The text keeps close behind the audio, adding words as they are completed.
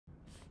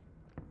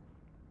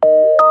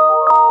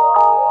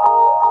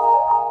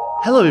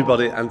Hello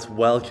everybody and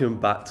welcome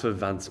back to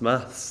Advanced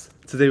Maths.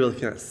 Today we're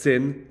looking at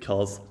sin,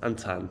 cos and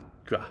tan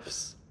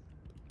graphs.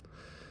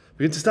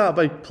 We're going to start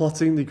by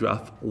plotting the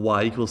graph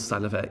y equals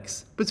sin of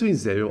x between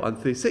 0 and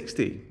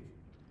 360.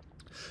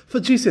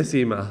 For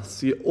GCSE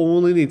Maths, you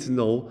only need to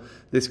know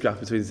this graph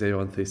between 0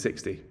 and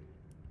 360.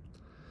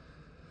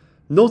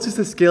 Notice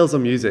the scales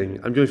I'm using.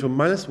 I'm going from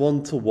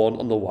 -1 to 1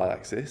 on the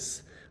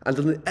y-axis, and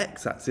on the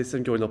x-axis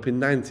I'm going up in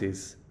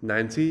 90s.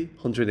 90,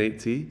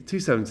 180,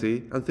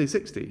 270 and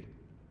 360.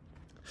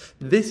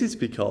 This is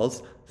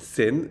because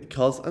sin,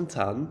 cos and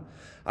tan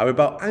are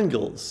about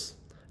angles.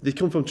 They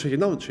come from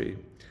trigonometry,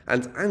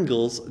 and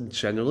angles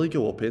generally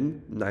go up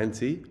in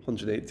 90,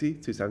 180,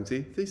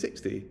 270,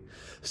 360.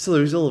 So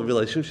there is a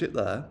relationship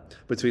there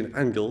between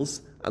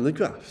angles and the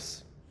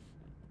graphs.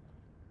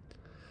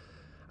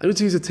 I'm going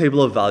to use a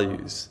table of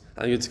values.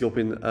 I'm going to go up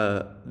in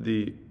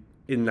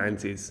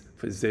 90s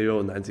for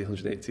 0, 90,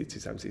 180,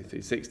 270,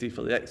 360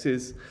 for the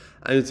x's.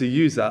 I'm going to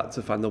use that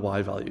to find the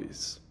y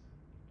values.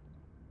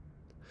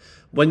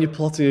 When you're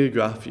plotting a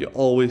graph, you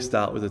always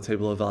start with a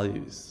table of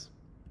values.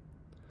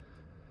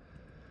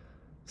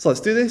 So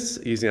let's do this.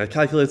 Using our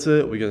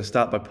calculator, we're going to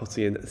start by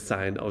putting in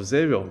sine of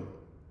 0,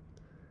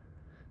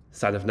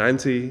 sine of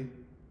 90,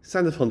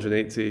 sine of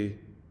 180,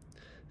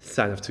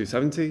 sine of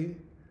 270,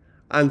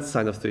 and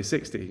sine of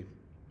 360.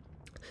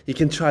 You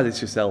can try this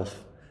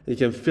yourself. You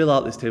can fill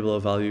out this table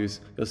of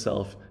values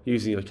yourself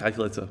using your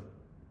calculator.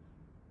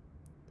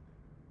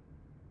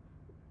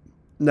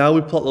 Now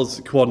we plot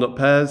those coordinate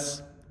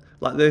pairs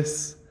like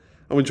this,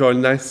 and we draw a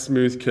nice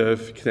smooth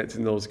curve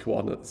connecting those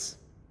coordinates.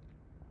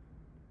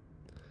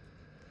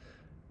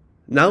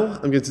 Now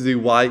I'm going to do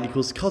y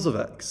equals cos of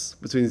x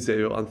between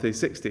 0 and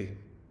 360.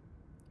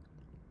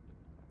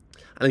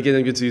 And again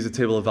I'm going to use a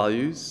table of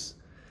values,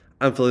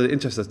 and for the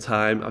interest of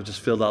time I've just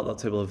filled out that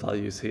table of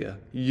values here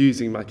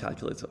using my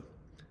calculator.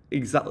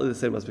 Exactly the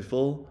same as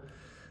before.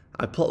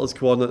 I plot those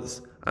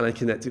coordinates and I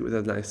connect it with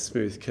a nice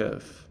smooth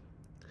curve.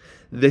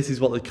 This is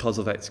what the cos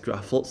of x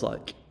graph looks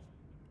like.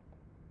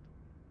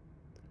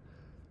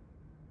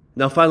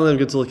 Now finally I'm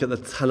going to look at the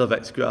tan of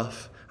x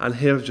graph, and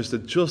here I've just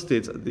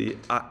adjusted the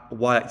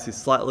y-axis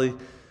slightly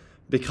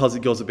because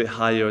it goes a bit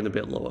higher and a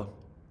bit lower.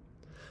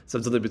 So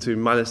I've done it between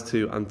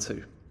 -2 and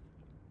 2.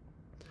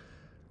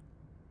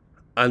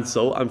 And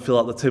so I'm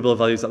filling out the table of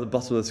values at the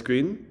bottom of the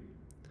screen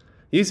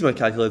using my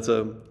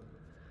calculator,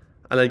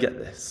 and I get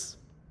this.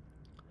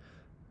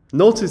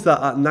 Notice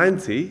that at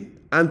 90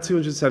 and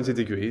 270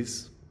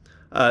 degrees,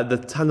 the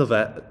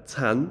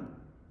tan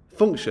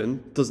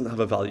function doesn't have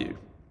a value.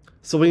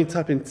 So when you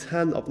type in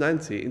tan of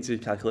 90 into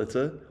your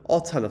calculator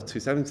or tan of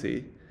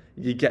 270,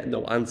 you get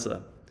no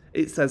answer.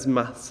 It says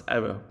maths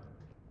error.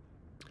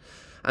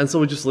 And so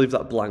we just leave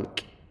that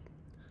blank.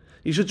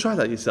 You should try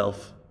that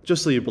yourself,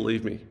 just so you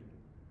believe me.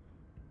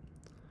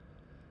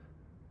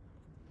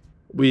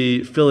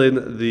 We fill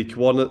in the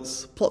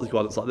coordinates, plot the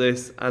coordinates like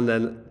this, and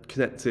then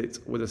connect it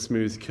with a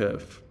smooth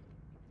curve.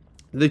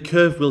 The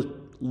curve will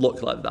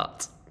look like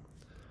that.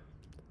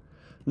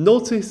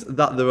 Notice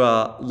that there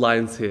are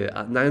lines here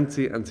at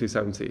 90 and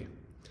 270.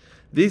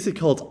 These are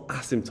called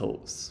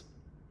asymptotes.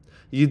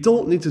 You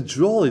don't need to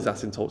draw these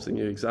asymptotes in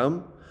your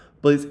exam,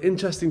 but it's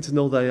interesting to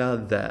know they are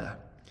there.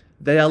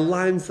 They are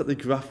lines that the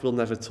graph will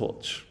never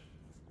touch.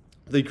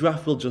 The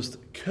graph will just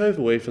curve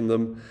away from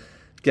them,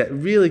 get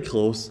really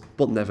close,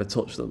 but never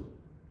touch them.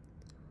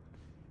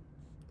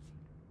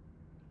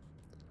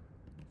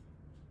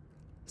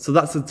 So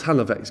that's the tan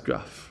of x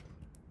graph.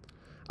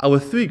 Our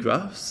three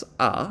graphs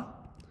are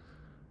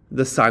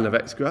the sine of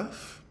x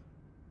graph,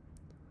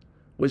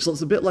 which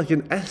looks a bit like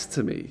an S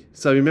to me.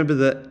 So remember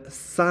the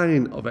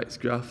sine of x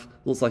graph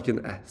looks like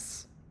an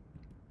S.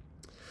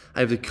 I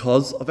have the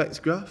cos of x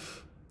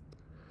graph,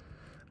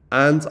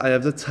 and I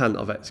have the tan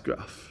of x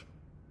graph.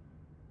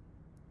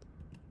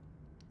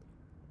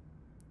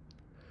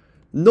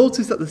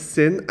 Notice that the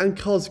sin and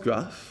cos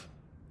graph,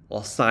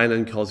 or sine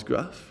and cos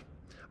graph,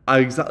 are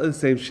exactly the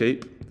same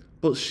shape,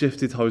 but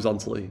shifted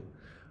horizontally.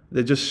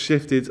 They're just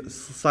shifted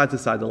side to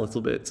side a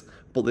little bit,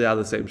 but they are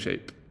the same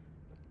shape.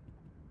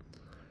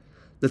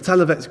 The tan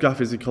of x graph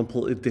is a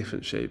completely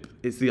different shape.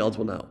 It's the odd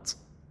one out.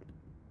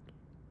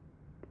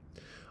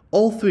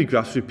 All three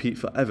graphs repeat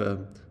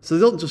forever, so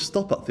they don't just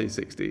stop at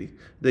 360.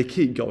 They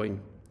keep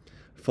going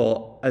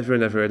for ever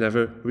and ever and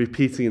ever,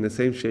 repeating in the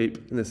same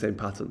shape, in the same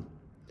pattern.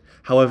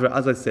 However,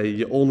 as I say,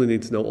 you only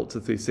need to know up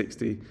to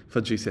 360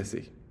 for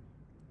GCSE.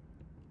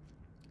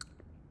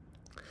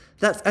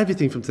 That's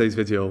everything from today's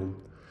video.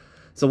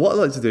 So what I'd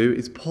like to do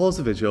is pause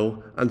the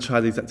video and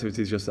try these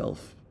activities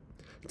yourself.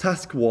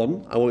 Task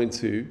 1, I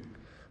want you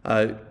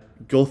to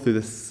go through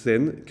the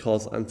sin,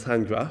 cos and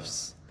tan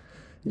graphs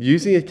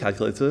using a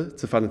calculator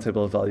to find the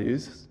table of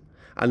values,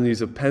 and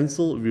use a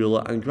pencil,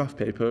 ruler and graph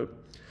paper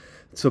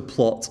to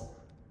plot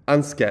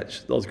and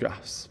sketch those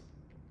graphs.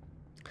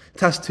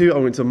 Task 2,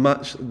 I'm going to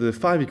match the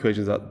 5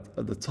 equations at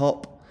the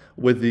top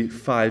with the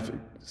 5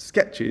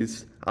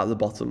 sketches at the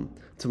bottom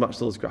to match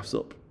those graphs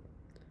up.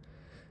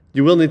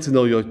 You will need to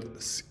know your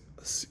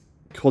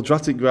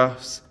quadratic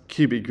graphs,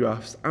 cubic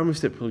graphs, and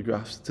reciprocal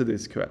graphs to do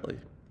this correctly.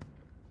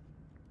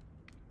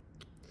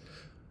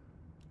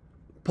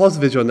 Pause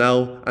the video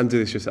now and do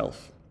this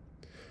yourself.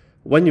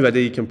 When you're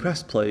ready, you can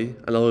press play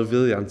and I'll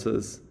reveal the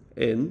answers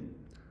in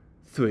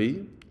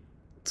 3,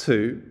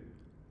 2,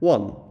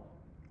 1.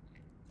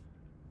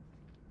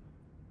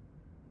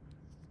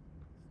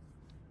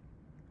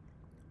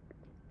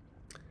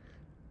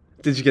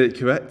 Did you get it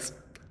correct?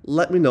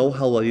 Let me know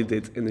how well you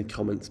did in the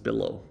comments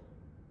below.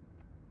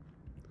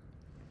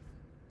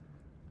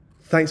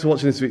 Thanks for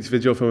watching this week's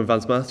video from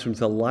Addvance Maths. Remember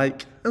to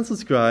like and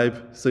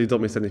subscribe so you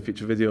don't miss any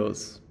future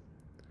videos.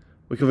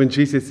 We're covering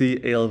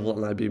GCSE, A-Level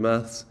and IB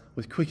Maths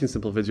with quick and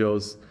simple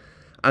videos,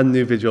 and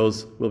new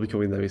videos will be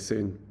coming very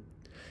soon.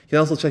 You can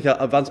also check out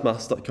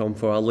advancemaths.com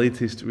for our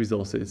latest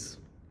resources.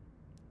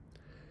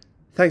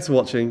 Thanks for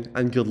watching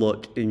and good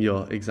luck in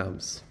your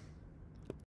exams.